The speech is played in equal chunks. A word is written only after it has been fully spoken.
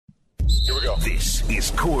Here we go. This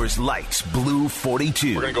is Coors Light's Blue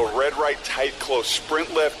 42. We're going to go red, right, tight, close,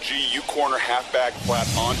 sprint left, G, U corner, halfback, flat,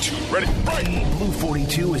 on two. Ready, right. Blue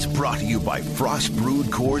 42 is brought to you by Frost Brewed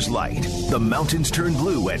Coors Light. The mountains turn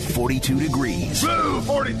blue at 42 degrees. Blue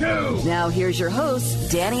 42. Now here's your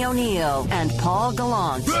hosts, Danny O'Neill and Paul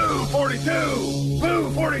Gallant. Blue 42.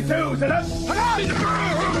 Blue 42.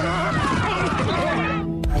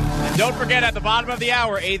 Don't forget, at the bottom of the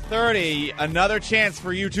hour, 8:30, another chance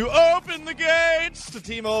for you to open the gates to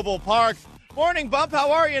T-Mobile Park. Morning, Bump.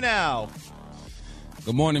 How are you now?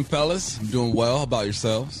 Good morning, fellas. I'm doing well. How about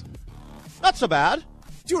yourselves? Not so bad.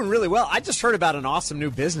 Doing really well. I just heard about an awesome new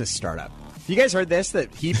business startup. You guys heard this,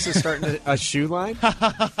 that Heaps is starting a shoe line?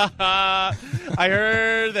 I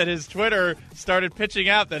heard that his Twitter started pitching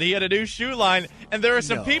out that he had a new shoe line, and there were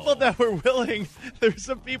some people that were willing. There were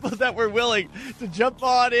some people that were willing to jump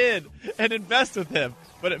on in and invest with him.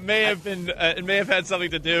 But it may have been. It may have had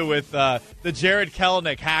something to do with the Jared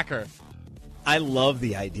Kelenic hacker. I love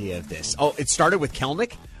the idea of this. Oh, it started with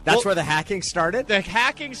Kelenic? That's where the hacking started? The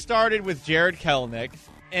hacking started with Jared Kelenic,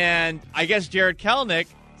 and I guess Jared Kelenic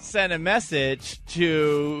sent a message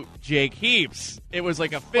to Jake Heaps. It was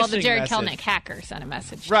like a phishing message. Well, the Jared Kelenic hacker sent a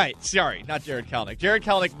message. Right. Sorry, not Jared Kelenic. Jared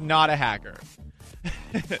Kelenic, not a hacker.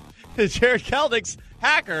 Jared Kelnic's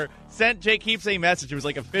hacker sent Jake Heaps a message. It was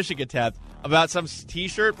like a phishing attempt about some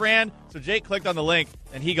T-shirt brand. So Jake clicked on the link,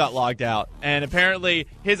 and he got logged out. And apparently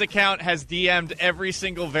his account has DM'd every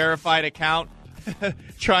single verified account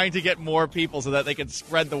trying to get more people so that they can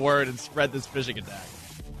spread the word and spread this phishing attack.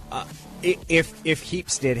 If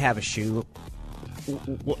Heaps did have a shoe,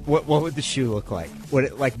 what would the shoe look like? Would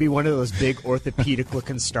it like be one of those big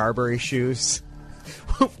orthopedic-looking Starbury shoes?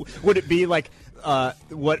 Would it be like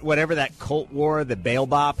whatever that Colt wore, the Bail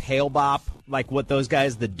Bop, Hail Bop, like what those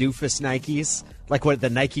guys, the doofus Nikes, like what the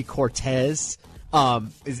Nike Cortez?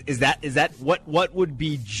 Is that what would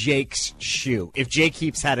be Jake's shoe if Jake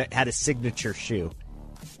Heaps had a signature shoe?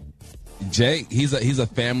 Jake, he's a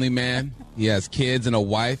family man. He has kids and a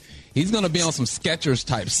wife. He's going to be on some Skechers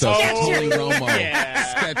type stuff. Tony Romo,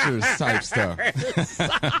 Skechers type stuff.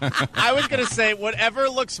 I was going to say, whatever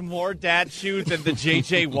looks more dad shoe than the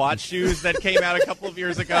J.J. Watt shoes that came out a couple of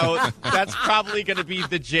years ago, that's probably going to be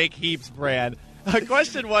the Jake Heaps brand.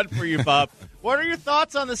 Question one for you, Bub. What are your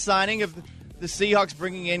thoughts on the signing of the Seahawks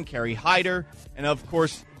bringing in Kerry Hyder and, of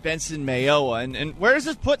course, Benson Mayowa? And where does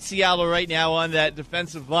this put Seattle right now on that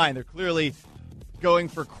defensive line? They're clearly going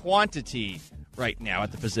for quantity right now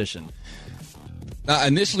at the position.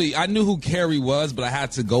 Initially, I knew who Kerry was, but I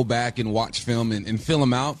had to go back and watch film and fill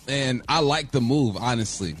him out. And I like the move,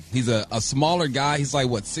 honestly. He's a smaller guy. He's like,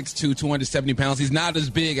 6'2", 270 pounds. He's not as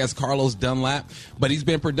big as Carlos Dunlap, but he's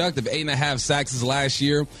been productive. 8.5 sacks his last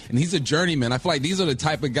year, and he's a journeyman. I feel like these are the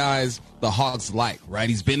type of guys the Hawks like, right?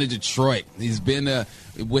 He's been to Detroit. He's been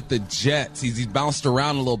with the Jets. He's bounced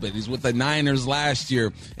around a little bit. He's with the Niners last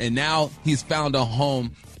year, and now he's found a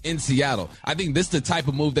home in Seattle. I think this is the type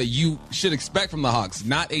of move that you should expect from the Hawks.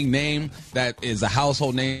 Not a name that is a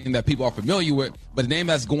household name that people are familiar with, but a name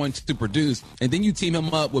that's going to produce. And then you team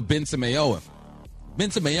him up with Benson Mayowa.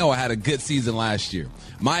 Benson Mayowa had a good season last year.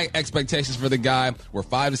 My expectations for the guy were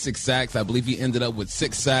 5 to 6 sacks. I believe he ended up with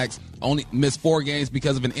 6 sacks, only missed 4 games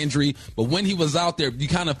because of an injury. But when he was out there, you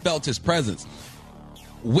kind of felt his presence.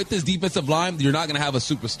 With this defensive line, you're not going to have a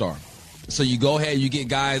superstar. So you go ahead, you get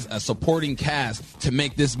guys, a supporting cast to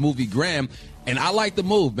make this movie grand. And I like the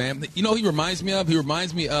move, man. You know, he reminds me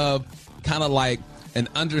of kind of like an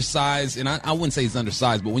undersized, and I wouldn't say he's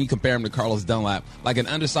undersized, but when you compare him to Carlos Dunlap, like an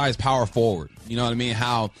undersized power forward. You know what I mean?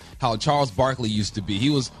 How Charles Barkley used to be. He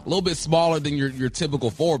was a little bit smaller than your typical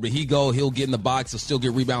forward, but he'll get in the box, he'll still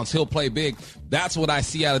get rebounds, he'll play big. That's what I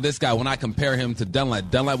see out of this guy when I compare him to Dunlap.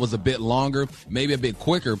 Dunlap was a bit longer, maybe a bit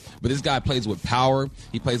quicker, but this guy plays with power.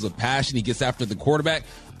 He plays with passion. He gets after the quarterback.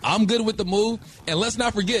 I'm good with the move. And let's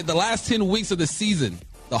not forget, the last 10 weeks of the season,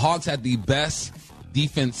 the Hawks had the best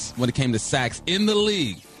defense when it came to sacks in the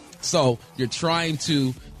league. So you're trying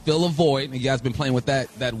to fill a void, and you guys been playing with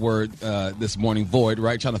that word this morning, void,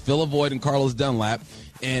 right? Trying to fill a void in Carlos Dunlap,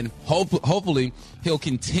 and hopefully he'll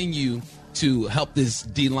continue to help this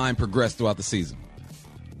D-line progress throughout the season.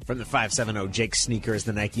 From the 570, Jake Sneaker is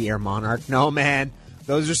the Nike Air Monarch. No, man,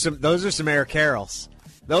 those are some Air Carols.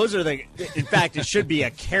 Those are in fact, it should be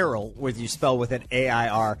a Carol with you spell with an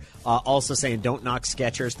A-I-R. Also saying, don't knock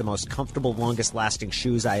Skechers, the most comfortable, longest-lasting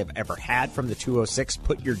shoes I have ever had from the 206.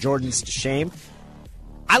 Put your Jordans to shame.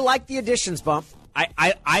 I like the additions, Bump.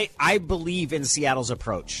 I believe in Seattle's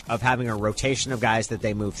approach of having a rotation of guys that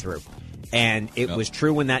they move through. And it was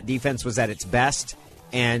true when that defense was at its best.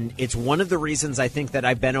 And it's one of the reasons I think that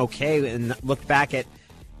I've been okay and looked back at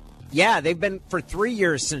Yeah, they've been, for 3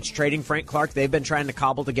 years since trading Frank Clark, they've been trying to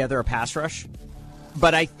cobble together a pass rush.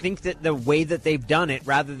 But I think that the way that they've done it,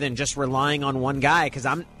 rather than just relying on one guy, because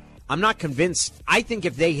I'm not convinced. I think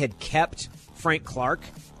if they had kept Frank Clark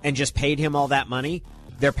and just paid him all that money,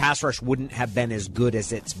 their pass rush wouldn't have been as good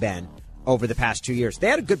as it's been over the past 2 years. They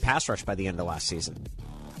had a good pass rush by the end of last season.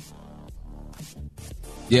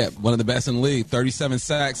 Yeah, one of the best in the league. 37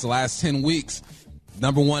 sacks the last 10 weeks.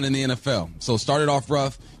 Number 1 in the NFL. So started off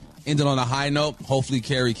rough, ended on a high note. Hopefully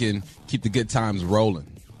Kerry can keep the good times rolling.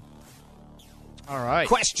 All right.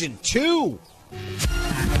 Question 2.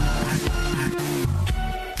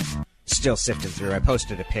 Still sifting through. I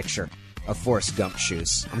posted a picture of Forrest Gump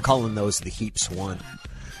shoes. I'm calling those the Heaps One.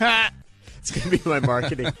 It's going to be my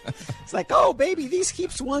marketing. It's like, oh, baby, these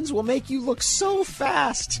Heaps Ones will make you look so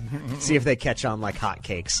fast. See if they catch on like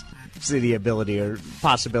hotcakes. See the ability or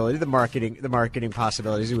possibility, the marketing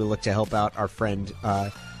possibilities. We will look to help out our friend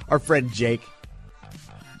Jake.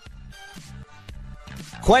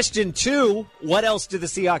 Question 2, what else do the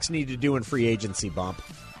Seahawks need to do in free agency, Bump?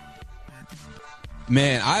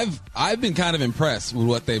 Man, I've been kind of impressed with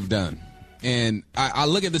what they've done. And I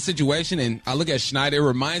look at the situation and I look at Schneider. It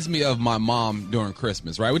reminds me of my mom during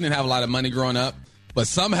Christmas, right? We didn't have a lot of money growing up, but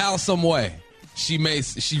somehow, some way, she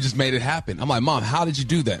just made it happen. I'm like, Mom, how did you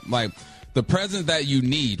do that? Like, the present that you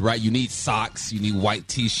need, right? You need socks, you need white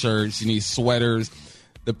T-shirts, you need sweaters.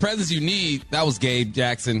 The presents you need, that was Gabe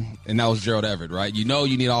Jackson, and that was Gerald Everett, right? You know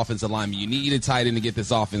you need offensive linemen. You need a tight end to get this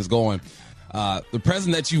offense going. The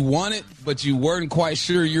present that you wanted, but you weren't quite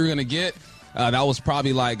sure you were going to get, that was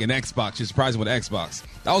probably like an Xbox. You're surprised with Xbox.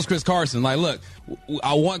 That was Chris Carson. Like, look,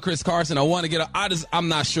 I want Chris Carson. I want to get him. I'm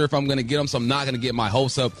not sure if I'm going to get him, so I'm not going to get my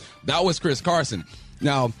hopes up. That was Chris Carson.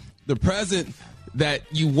 Now, the present that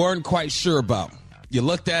you weren't quite sure about, you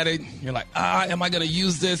looked at it, you're like, am I going to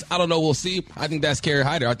use this? I don't know. We'll see. I think that's Kerry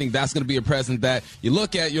Hyder. I think that's going to be a present that you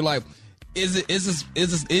look at, you're like, is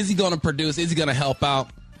he going to produce? Is he going to help out?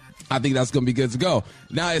 I think that's going to be good to go.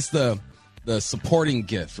 Now it's the supporting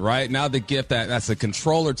gift, right? Now the gift that's a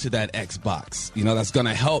controller to that Xbox, that's going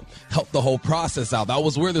to help the whole process out. That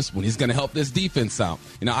was Witherspoon. He's going to help this defense out.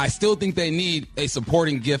 I still think they need a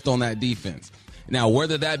supporting gift on that defense. Now,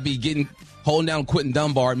 whether that be holding down Quentin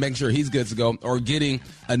Dunbar and making sure he's good to go, or getting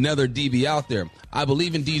another DB out there. I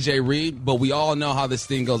believe in DJ Reed, but we all know how this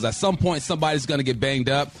thing goes. At some point, somebody's going to get banged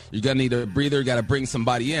up. You're going to need a breather. You got to bring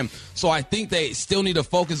somebody in. So I think they still need to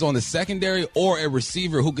focus on the secondary or a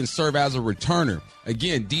receiver who can serve as a returner.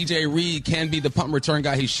 Again, DJ Reed can be the punt return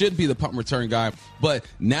guy. He should be the punt return guy. But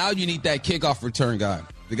now you need that kickoff return guy.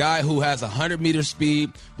 The guy who has 100-meter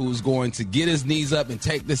speed, who's going to get his knees up and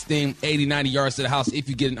take this thing 80, 90 yards to the house if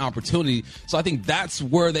you get an opportunity. So I think that's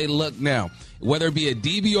where they look now. Whether it be a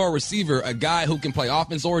DB or a receiver, a guy who can play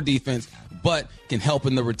offense or defense, but can help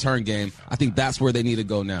in the return game. I think that's where they need to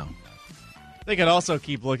go now. They could also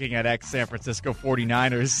keep looking at ex-San Francisco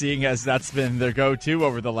 49ers, seeing as that's been their go-to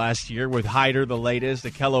over the last year with Hyder, the latest,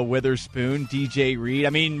 Akello Witherspoon, DJ Reed. I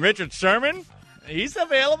mean, Richard Sherman, he's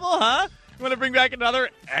available, huh? You want to bring back another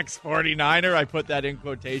ex-49er? I put that in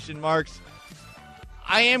quotation marks.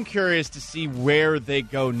 I am curious to see where they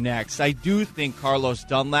go next. I do think Carlos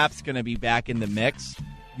Dunlap's going to be back in the mix.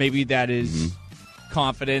 Maybe that is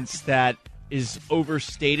confidence that is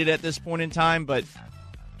overstated at this point in time, but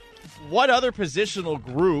what other positional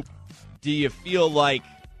group do you feel like,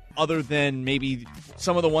 other than maybe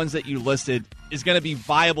some of the ones that you listed, is going to be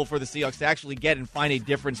viable for the Seahawks to actually get and find a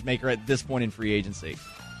difference maker at this point in free agency?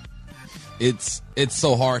 It's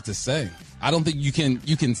so hard to say. I don't think you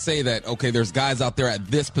can say that, okay, there's guys out there at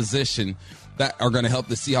this position that are going to help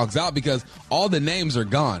the Seahawks out, because all the names are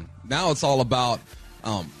gone. Now it's all about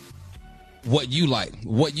what you like,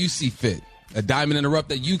 what you see fit, a diamond in the rough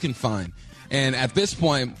that you can find. And at this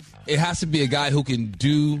point, it has to be a guy who can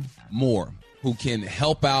do more, who can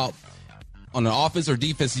help out on an offense or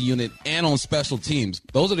defensive unit and on special teams.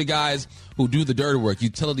 Those are the guys who do the dirty work,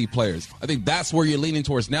 utility players. I think that's where you're leaning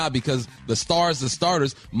towards now, because the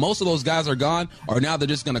starters, most of those guys are gone, or now they're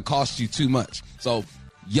just going to cost you too much. So,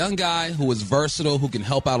 young guy who is versatile, who can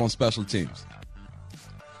help out on special teams.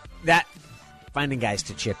 That, finding guys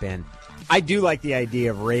to chip in. I do like the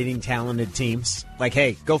idea of rating talented teams. Like,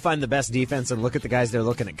 hey, go find the best defense and look at the guys they're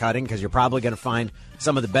looking at cutting, because you're probably going to find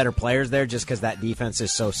some of the better players there just because that defense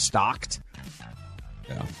is so stocked.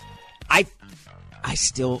 Yeah. I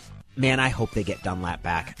still, man, I hope they get Dunlap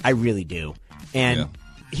back. I really do. And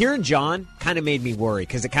hearing John kind of made me worry,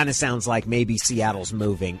 because it kind of sounds like maybe Seattle's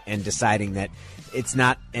moving and deciding that it's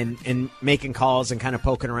not, and making calls and kind of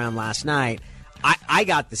poking around last night. I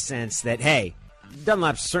got the sense that, hey,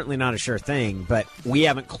 Dunlap's certainly not a sure thing, but we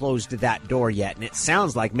haven't closed that door yet. And it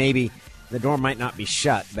sounds like maybe the door might not be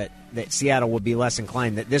shut, but that Seattle would be less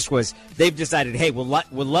inclined. That they've decided, hey, we'll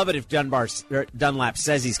love it if Dunlap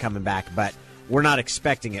says he's coming back, but we're not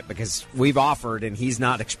expecting it because we've offered and he's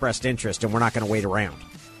not expressed interest, and we're not going to wait around.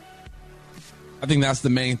 I think that's the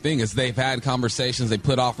main thing is they've had conversations, they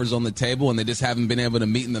put offers on the table, and they just haven't been able to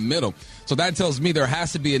meet in the middle. So that tells me there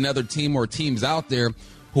has to be another team or teams out there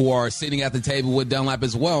who are sitting at the table with Dunlap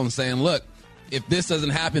as well and saying, look, if this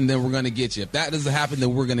doesn't happen, then we're going to get you. If that doesn't happen,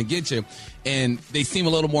 then we're going to get you. And they seem a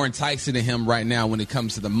little more enticing to him right now when it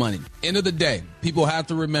comes to the money. End of the day, people have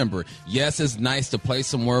to remember, yes, it's nice to play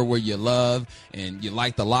somewhere where you love and you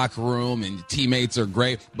like the locker room and your teammates are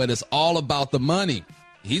great, but it's all about the money.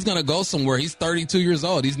 He's going to go somewhere. He's 32 years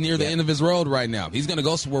old. He's near the end of his road right now. He's going to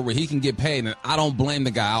go somewhere where he can get paid, and I don't blame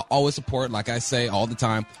the guy. I'll always support, like I say all the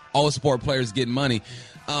time, always support players getting money.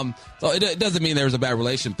 So it doesn't mean there's a bad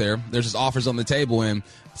relationship there. There's just offers on the table, and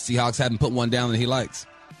Seahawks haven't put one down that he likes.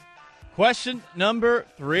 Question number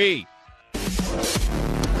 3.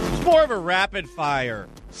 It's more of a rapid-fire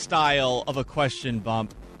style of a question,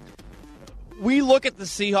 Bump. We look at the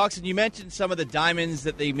Seahawks, and you mentioned some of the diamonds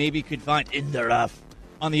that they maybe could find in the rough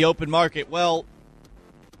on the open market. Well,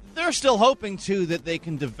 they're still hoping, too, that they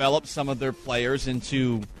can develop some of their players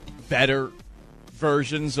into better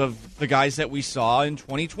versions of the guys that we saw in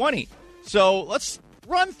 2020. So let's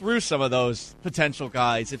run through some of those potential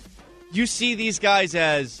guys. If you see these guys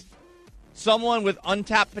as someone with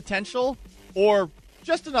untapped potential or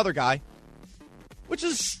just another guy, which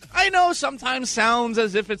is, I know, sometimes sounds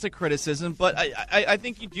as if it's a criticism, but I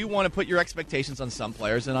think you do want to put your expectations on some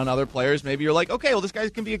players, and on other players, maybe you're like, okay, well, this guy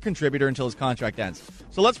can be a contributor until his contract ends.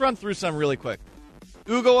 So let's run through some really quick.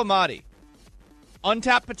 Ugo Amadi,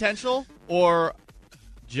 untapped potential or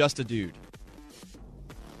just a dude?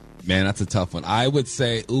 Man, that's a tough one. I would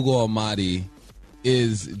say Ugo Amadi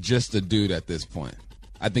is just a dude at this point.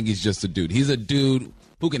 I think he's just a dude. He's a dude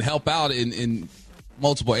who can help out in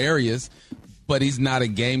multiple areas, but he's not a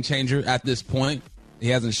game changer at this point. He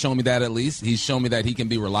hasn't shown me that, at least. He's shown me that he can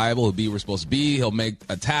be reliable. He'll be where he's supposed to be. He'll make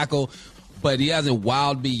a tackle, but he hasn't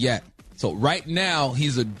wowed me yet. So right now,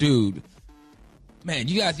 he's a dude. Man,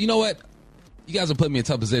 you guys, you know what? You guys are putting me in a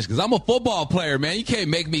tough position because I'm a football player, man. You can't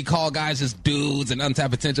make me call guys just dudes and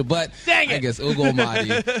untapped potential. But dang it. I guess Ugo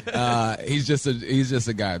Amadi, he's just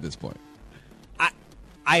a guy at this point.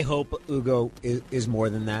 I hope Ugo is more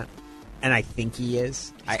than that, and I think he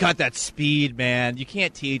is. He's got that speed, man. You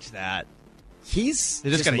can't teach that. They're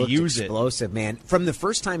just going to use explosive, man. From the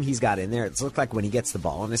first time he's got in there, it's looked like when he gets the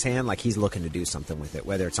ball in his hand, like he's looking to do something with it,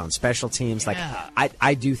 whether it's on special teams. Yeah. Like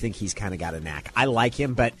I do think he's kind of got a knack. I like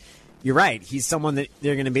him, but you're right. He's someone that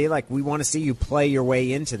they're going to be like, we want to see you play your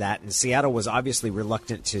way into that. And Seattle was obviously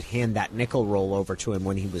reluctant to hand that nickel role over to him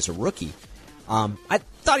when he was a rookie. I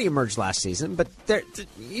thought he emerged last season, but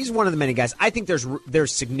he's one of the many guys. I think there's room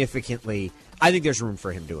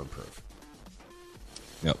for him to improve.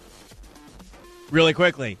 Yep. Really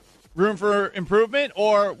quickly, room for improvement,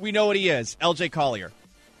 or we know what he is, LJ Collier?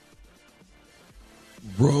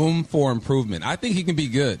 Room for improvement. I think he can be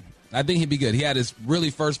good. I think he'd be good. He had his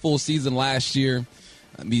really first full season last year.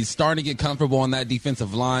 He's starting to get comfortable on that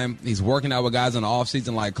defensive line. He's working out with guys in the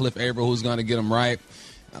offseason like Cliff Averill, who's going to get him right.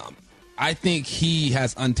 I think he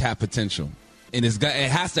has untapped potential. And it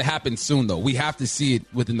has to happen soon, though. We have to see it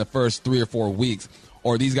within the first 3 or 4 weeks,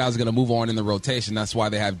 or these guys are going to move on in the rotation. That's why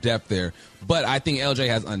they have depth there. But I think LJ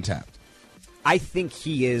has untapped. I think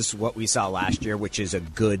he is what we saw last year, which is a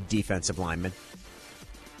good defensive lineman.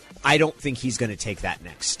 I don't think he's going to take that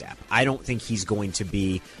next step. I don't think he's going to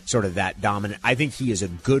be sort of that dominant. I think he is a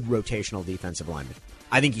good rotational defensive lineman.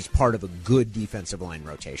 I think he's part of a good defensive line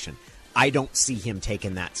rotation. I don't see him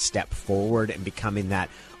taking that step forward and becoming that,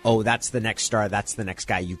 oh, that's the next star, that's the next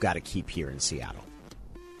guy you've got to keep here in Seattle.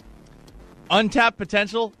 Untapped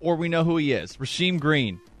potential, or we know who he is, Rasheem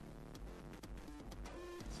Green.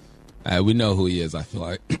 We know who he is, I feel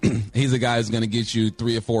like. He's a guy who's going to get you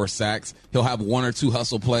 3 or 4 sacks. He'll have 1 or 2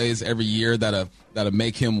 hustle plays every year that'll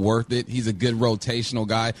make him worth it. He's a good rotational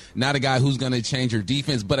guy. Not a guy who's going to change your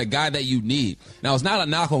defense, but a guy that you need. Now, it's not a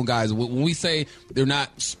knock on guys. When we say they're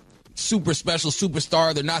not super special,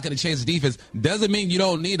 superstar, they're not going to change the defense, doesn't mean you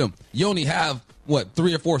don't need them. You only have,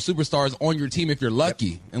 3 or 4 superstars on your team if you're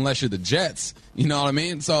lucky, unless you're the Jets. You know what I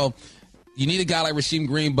mean? So you need a guy like Rasheem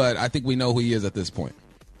Green, but I think we know who he is at this point.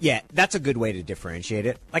 Yeah, that's a good way to differentiate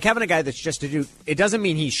it. Like having a guy that's just a dude, it doesn't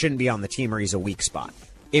mean he shouldn't be on the team or he's a weak spot.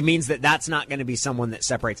 It means that that's not going to be someone that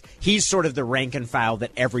separates. He's sort of the rank and file that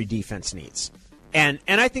every defense needs. And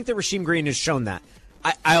I think that Rasheem Green has shown that.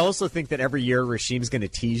 I also think that every year Rasheem's going to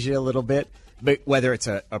tease you a little bit But whether it's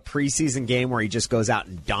a preseason game where he just goes out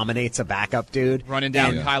and dominates a backup dude. Running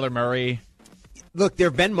down Kyler Murray. Look, there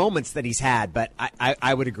have been moments that he's had, but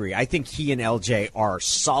I would agree. I think he and LJ are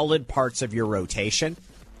solid parts of your rotation,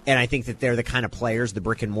 and I think that they're the kind of players, the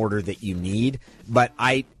brick and mortar that you need. But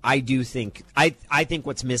I do think I think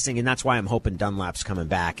what's missing, and that's why I'm hoping Dunlap's coming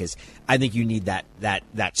back, is I think you need that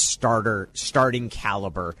starting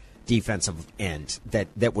caliber defensive end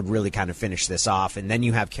that would really kind of finish this off. And then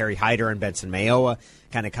you have Kerry, Hyder, and Benson Mayowa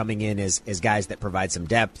kind of coming in as guys that provide some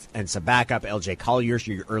depth and some backup. LJ Collier's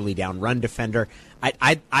your early down run defender.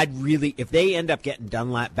 I'd really, if they end up getting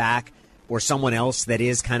Dunlap back or someone else that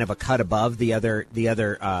is kind of a cut above the other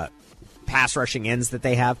pass rushing ends that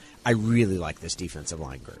they have, I really like this defensive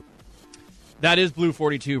line group. That is Blue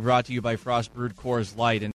 42, brought to you by Frost Brewed Coors Light. And